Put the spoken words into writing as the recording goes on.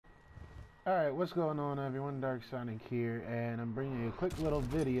Alright, what's going on everyone? Dark Sonic here, and I'm bringing you a quick little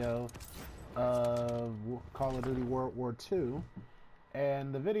video of Call of Duty World War II.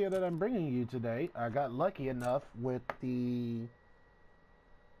 And the video that I'm bringing you today, I got lucky enough with the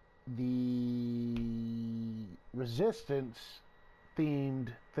Resistance themed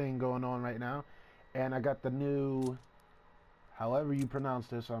thing going on right now. And I got the new, however you pronounce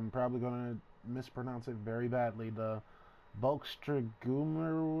this, I'm probably going to mispronounce it very badly, the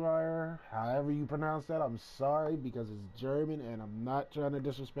Volkssturmgewehr, however you pronounce that. I'm sorry because it's German and I'm not trying to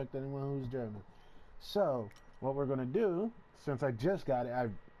disrespect anyone who's German. So what we're gonna do, since I just got it, I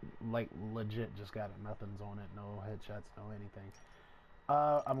like legit just got it, nothing's on it, no headshots, no anything.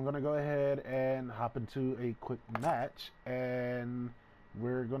 I'm gonna go ahead and hop into a quick match and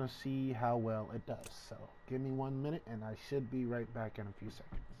we're gonna see how well it does. So give me 1 minute and I should be right back in a few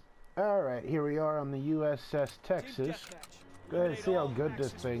seconds. Alright, here we are on the USS Texas. Go ahead and see how good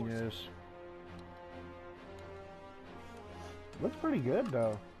this thing is. Looks pretty good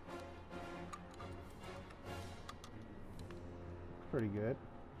though. Pretty good.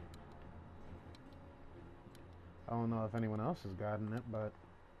 I don't know if anyone else has gotten it, but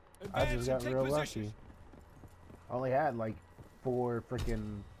I just got real lucky. I only had like 4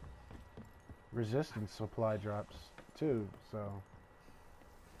 freaking resistance supply drops too, so.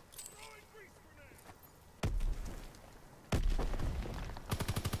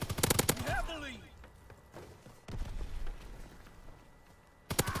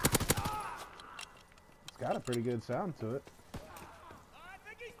 Got a pretty good sound to it.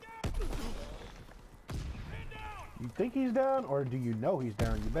 You think he's down, or do you know he's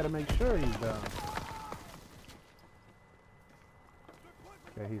down? You better make sure he's down.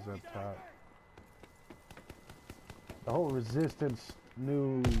 Okay, he's up top. The whole Resistance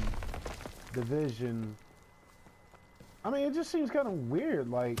new division, I mean, it just seems kind of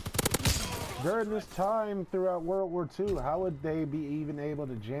weird. Like, during this time throughout World War II, how would they be even able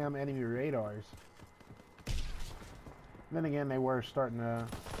to jam enemy radars? Then again, they were starting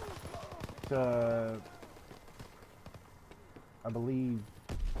to I believe,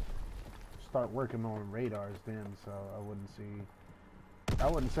 start working on radars then, so I wouldn't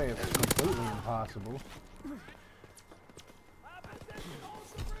say it's completely impossible.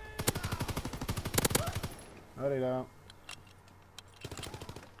 No, they don't.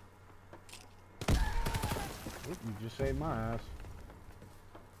 Oop, you just saved my ass.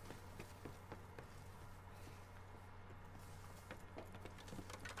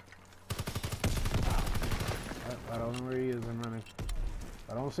 I don't know where he is. I'm running.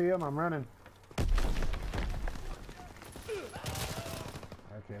 I don't see him. I'm running.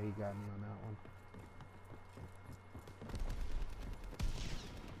 Okay, he got me on that one.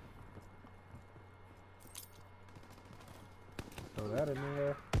 Throw that in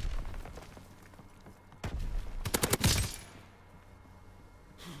there.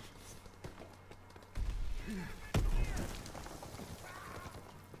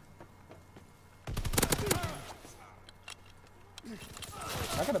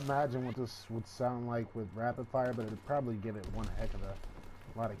 I can imagine what this would sound like with rapid fire, but it'd probably give it one heck of a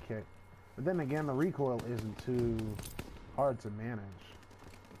lot of kick. But then again, the recoil isn't too hard to manage.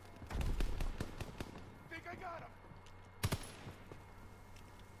 Think I got him.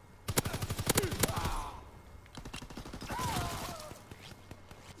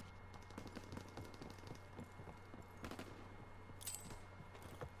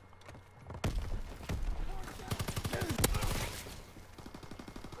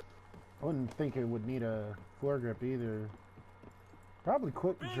 I wouldn't think it would need a foregrip either. Probably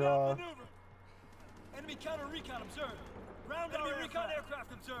quick draw. Enemy counter recon observed. Ground enemy recon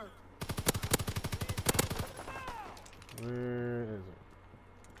aircraft observed. Where is it?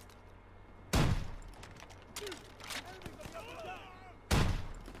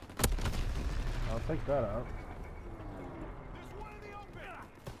 I'll take that out. There's one in the open.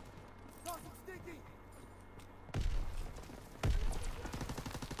 Saw some stinky.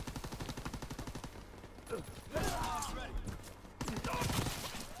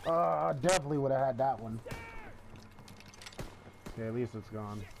 I definitely would have had that one. Okay, at least it's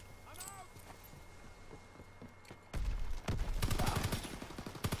gone.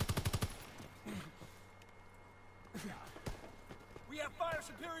 We have fire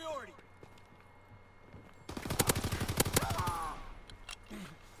superiority.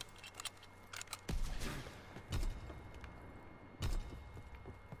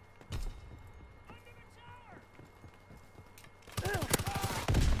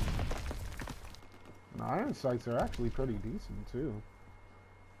 The iron sights are actually pretty decent too.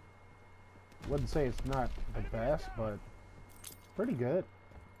 Wouldn't say it's not the best, but pretty good.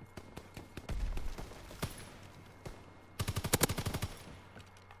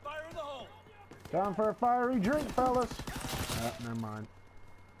 Time for a fiery drink, fellas. Never mind.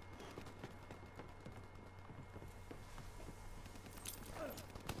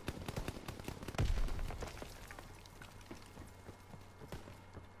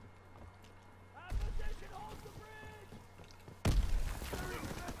 Opposition holds the bridge!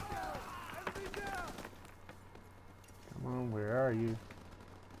 Enemy down! Come on, where are you?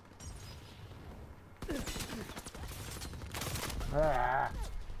 Ah!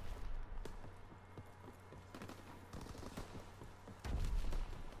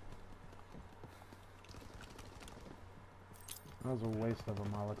 That was a waste of a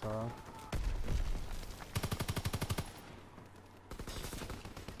Molotov.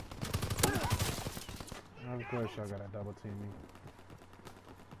 Of course y'all gotta double team me.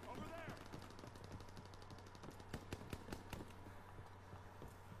 Over there!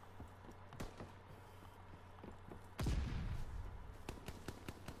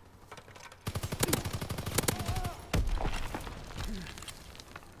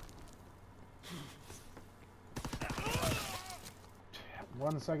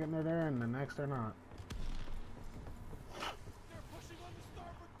 One second they're there and the next they're not. They're pushing on the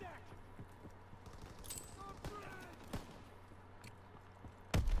starboard deck!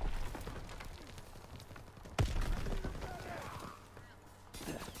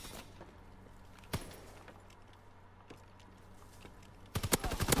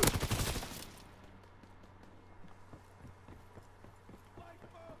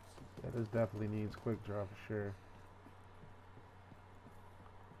 Yeah, this definitely needs quick draw for sure.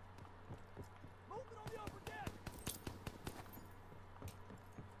 Movement on the upper deck!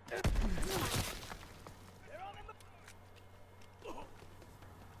 They're on the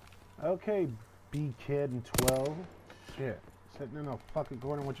Okay, B kid and 12. Shit. Sitting in a fucking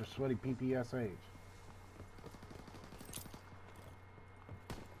corner with your sweaty PPSH.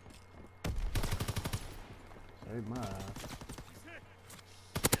 Save my ass.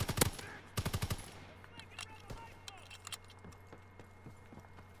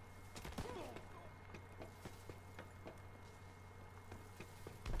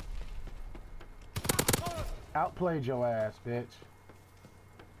 Outplayed your ass, bitch.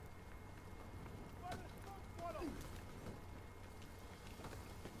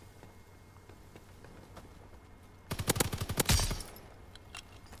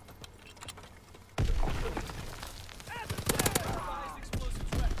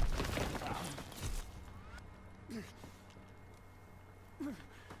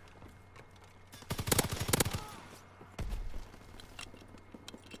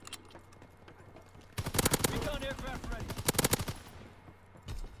 Recon aircraft ready.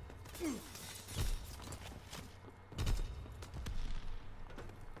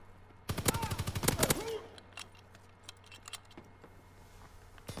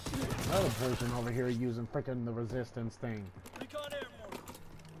 Another person over here using frickin' the resistance thing. Recon airborne.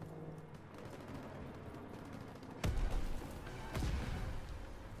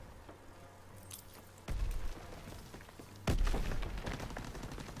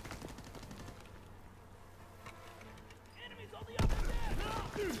 Enemies on the upper deck!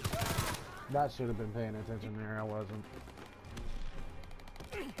 That should have been paying attention there, I wasn't.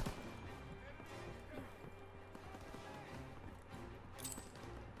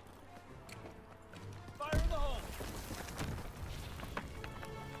 Fire in the hole.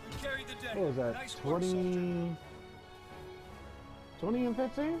 We carried the deck. What was that, Nice work, soldier. 20 and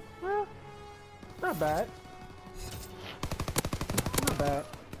 15? Well, not bad. Not bad.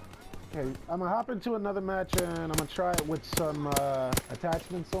 Okay, I'm gonna hop into another match and I'm gonna try it with some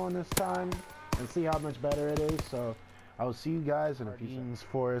attachments on this time and see how much better it is. So I'll see you guys in a few seconds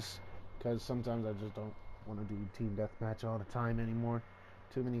for us, because sometimes I just don't want to do team deathmatch all the time anymore.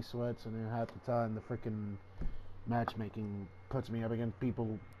 Too many sweats, and then half the time the freaking matchmaking puts me up against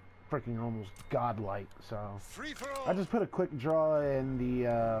people freaking almost godlike. So Free for all. I just put a quick draw in the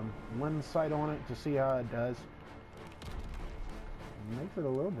one sight on it to see how it does. Makes it a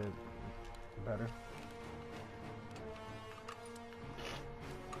little bit better.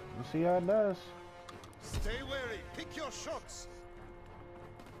 We'll see how it does. Stay wary. Pick your shots.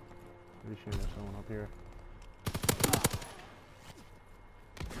 Pretty sure there's someone up here.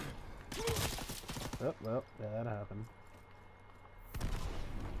 Oh, well, that happened.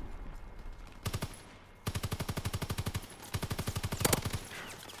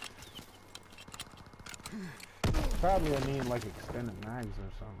 Probably I need like extended mags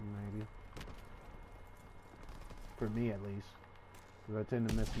or something, maybe. For me at least. Because I tend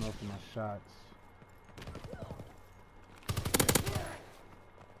to miss most of my shots.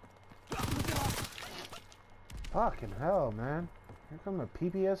 Fucking hell, man. Here come the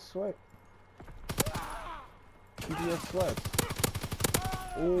PPS sweat. TPS sluts.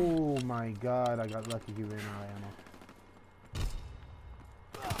 Oh my god, I got lucky he ran out of ammo.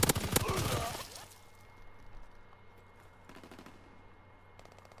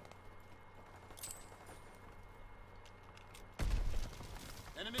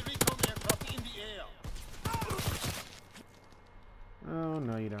 Enemy recon aircraft in the air. Oh,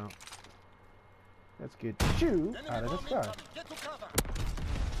 no you don't. Let's get you out of the sky. Get to cover.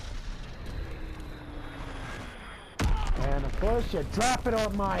 And of course you drop it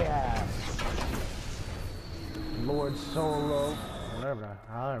on my ass. Lord Solo. However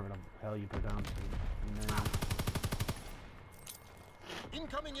the hell you pronounce it. Man.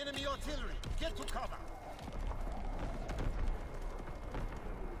 Incoming enemy artillery. Get to cover.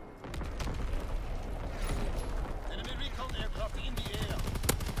 Enemy recon aircraft in the air.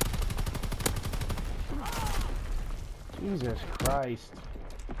 Jesus Christ.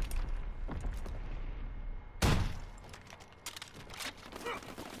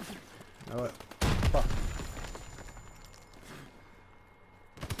 Oh, fuck.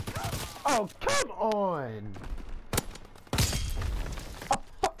 Oh, come on!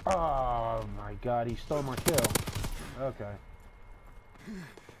 Oh my god, he stole my kill. Okay.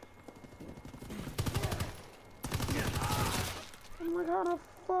 I'm like, how the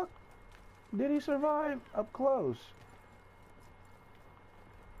fuck did he survive up close?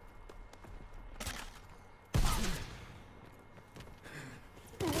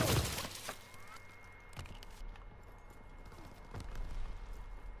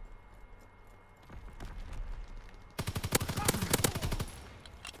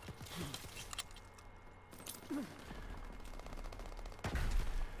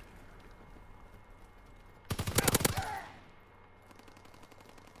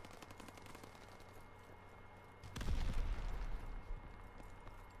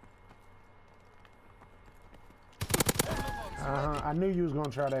 I knew you was gonna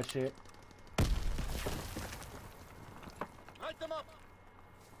try that shit. Light them up.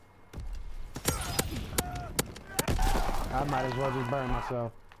 I might as well just burn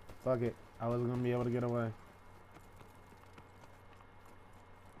myself. Fuck it. I wasn't gonna be able to get away.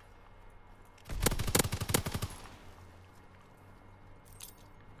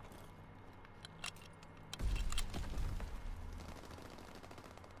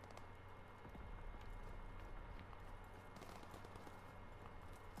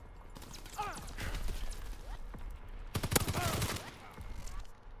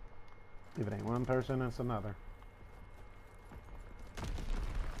 If it ain't one person, it's another.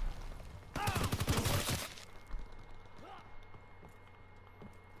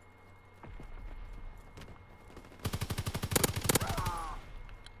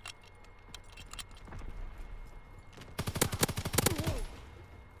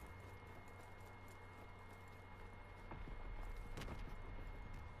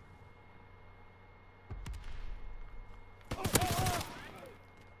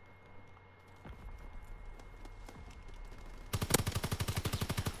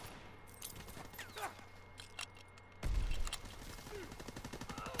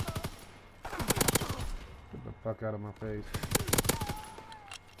 Fuck out of my face.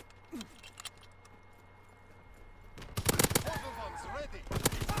 Ready.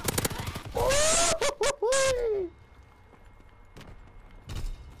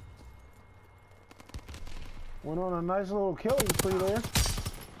 Went on a nice little killing spree there.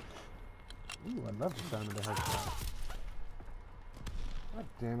 Ooh, I love the sound of the headshot. God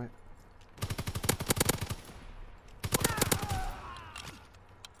damn it.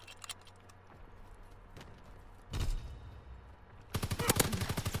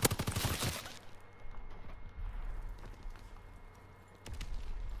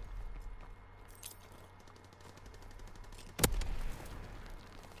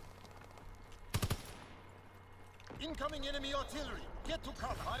 Incoming enemy artillery. Get to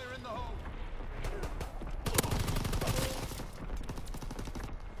cover. Fire in the hole.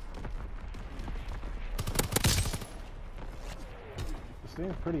 This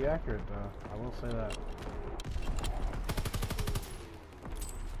thing's pretty accurate though, I will say that.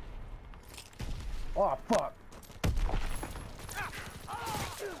 Oh fuck!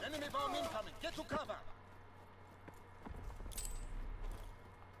 Enemy bomb incoming. Get to cover.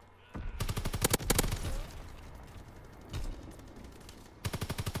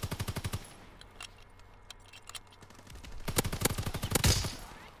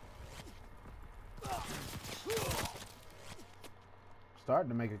 Starting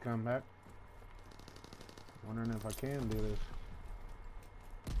to make a comeback. Wondering if I can do this.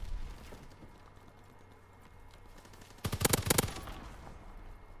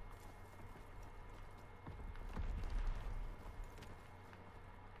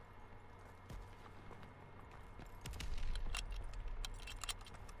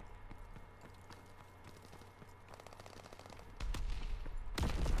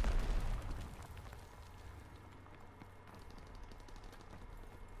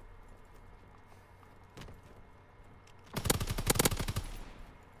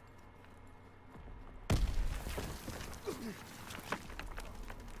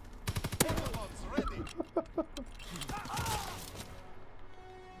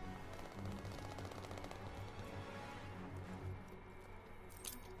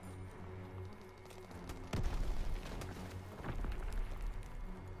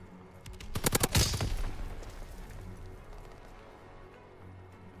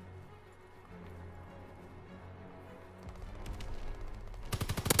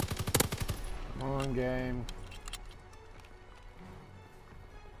 Come on, game.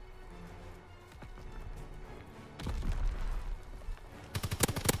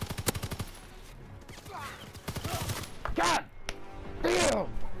 God damn!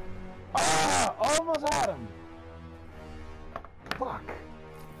 Ah, almost had him. Fuck.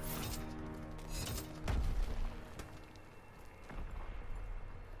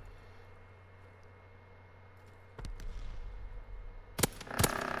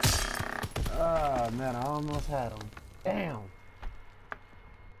 Oh man, I almost had him. Damn.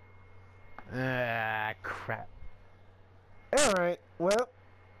 Ah, crap. Alright, well,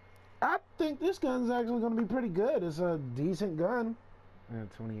 I think this gun's actually going to be pretty good. It's a decent gun.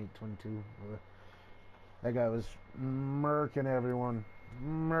 28, 22. That guy was murking everyone.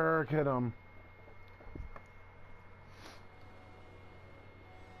 Murking them.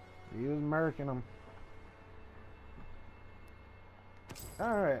 He was murking them.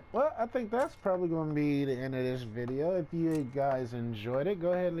 Alright, well, I think that's probably going to be the end of this video. If you guys enjoyed it,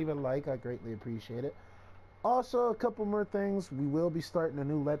 go ahead and leave a like. I greatly appreciate it. Also, a couple more things. We will be starting a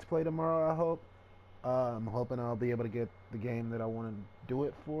new Let's Play tomorrow, I hope. I'm hoping I'll be able to get the game that I want to do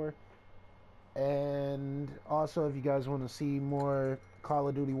it for. And also, if you guys want to see more Call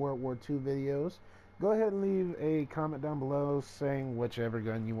of Duty World War II videos, go ahead and leave a comment down below saying whichever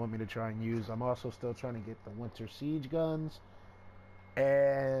gun you want me to try and use. I'm also still trying to get the Winter Siege guns.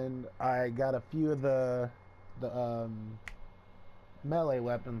 And I got a few of the melee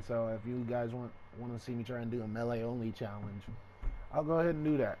weapons, so if you guys want to see me try and do a melee only challenge, I'll go ahead and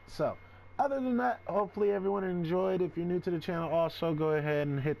do that. So other than that, hopefully everyone enjoyed. If you're new to the channel, also go ahead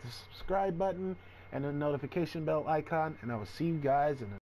and hit the subscribe button and the notification bell icon, and I will see you guys in the